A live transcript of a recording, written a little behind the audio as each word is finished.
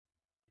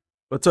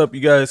What's up,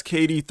 you guys?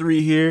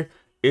 KD3 here.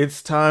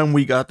 It's time.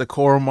 We got the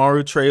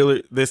Koromaru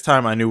trailer. This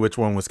time I knew which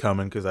one was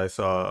coming because I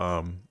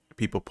saw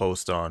people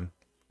post on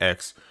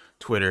X,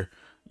 Twitter.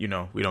 You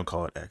know, we don't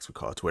call it X, we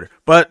call it Twitter.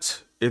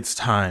 But it's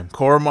time.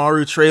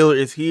 Koromaru trailer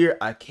is here.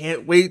 I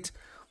can't wait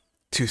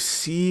to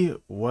see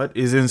what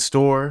is in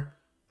store.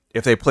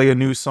 If they play a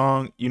new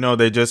song, you know,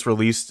 they just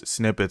released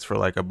snippets for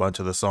like a bunch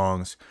of the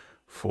songs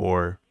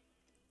for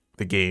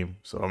the game.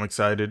 So I'm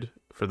excited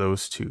for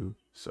those two.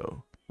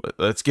 So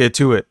let's get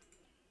to it.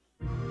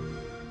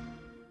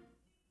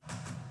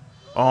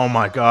 Oh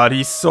my god,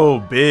 he's so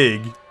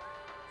big.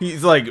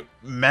 He's like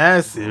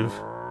massive.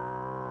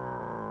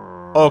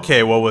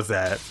 Okay, what was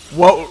that?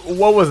 What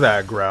was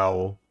that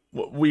growl?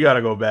 We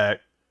gotta go back.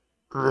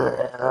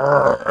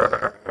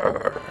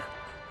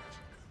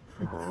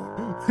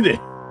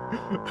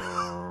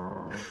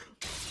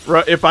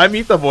 If I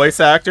meet the voice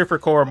actor for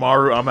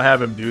Koromaru, I'm gonna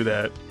have him do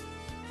that.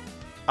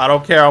 I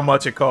don't care how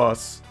much it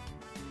costs.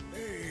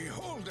 Hey,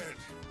 hold it.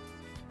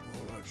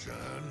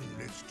 Ola-chan,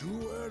 it's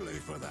too early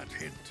for that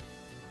hint.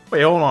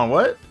 Wait, hold on,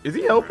 what? Is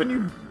he helping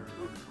you?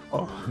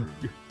 Oh,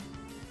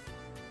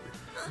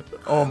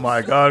 oh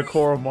my god,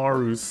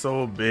 Koromaru's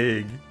so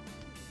big.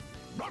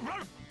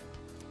 Alright,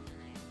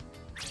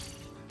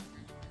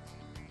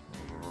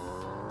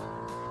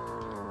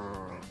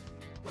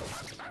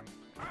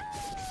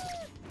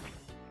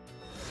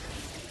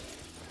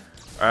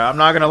 I'm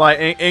not gonna lie,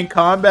 in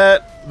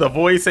combat, the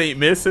voice ain't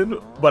missing,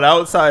 but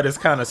outside is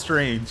kind of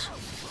strange.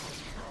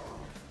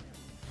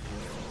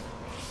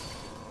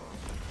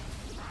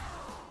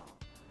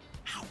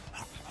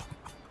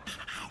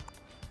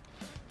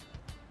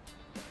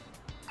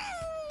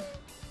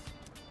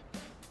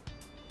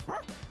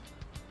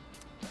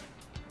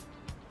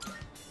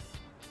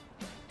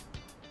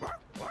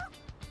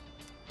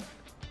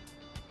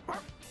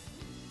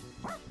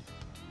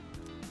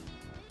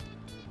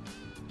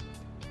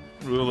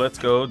 Ooh, let's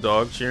go,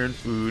 dog sharing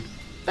food.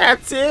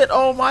 That's it!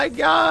 Oh my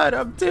god,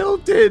 I'm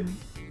tilted!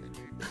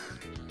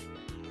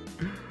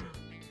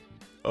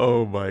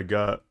 Oh my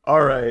god.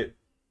 Alright.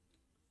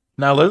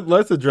 Now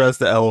let's address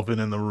the elephant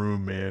in the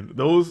room, man.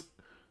 Those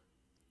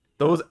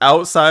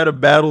outside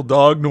of battle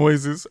dog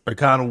noises are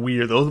kind of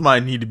weird. Those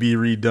might need to be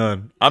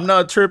redone. I'm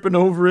not tripping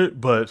over it,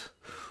 but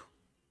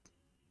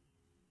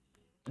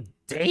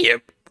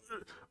damn.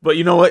 But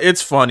you know what?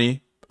 It's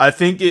funny. I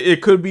think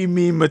it could be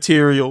meme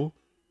material.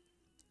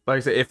 Like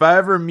I said, if I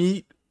ever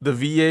meet the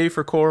VA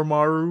for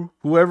Koromaru,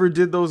 whoever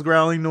did those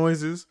growling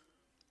noises,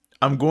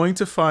 I'm going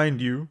to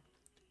find you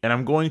and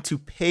I'm going to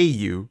pay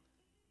you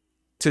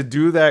to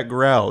do that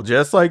growl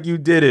just like you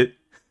did it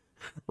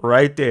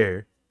right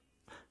there.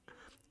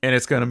 And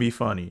it's going to be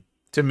funny,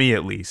 to me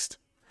at least.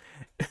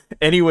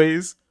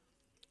 Anyways,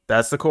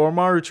 that's the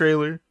Koromaru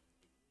trailer.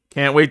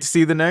 Can't wait to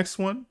see the next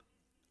one.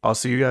 I'll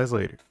see you guys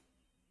later.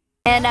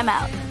 And I'm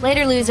out.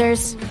 Later,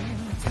 losers.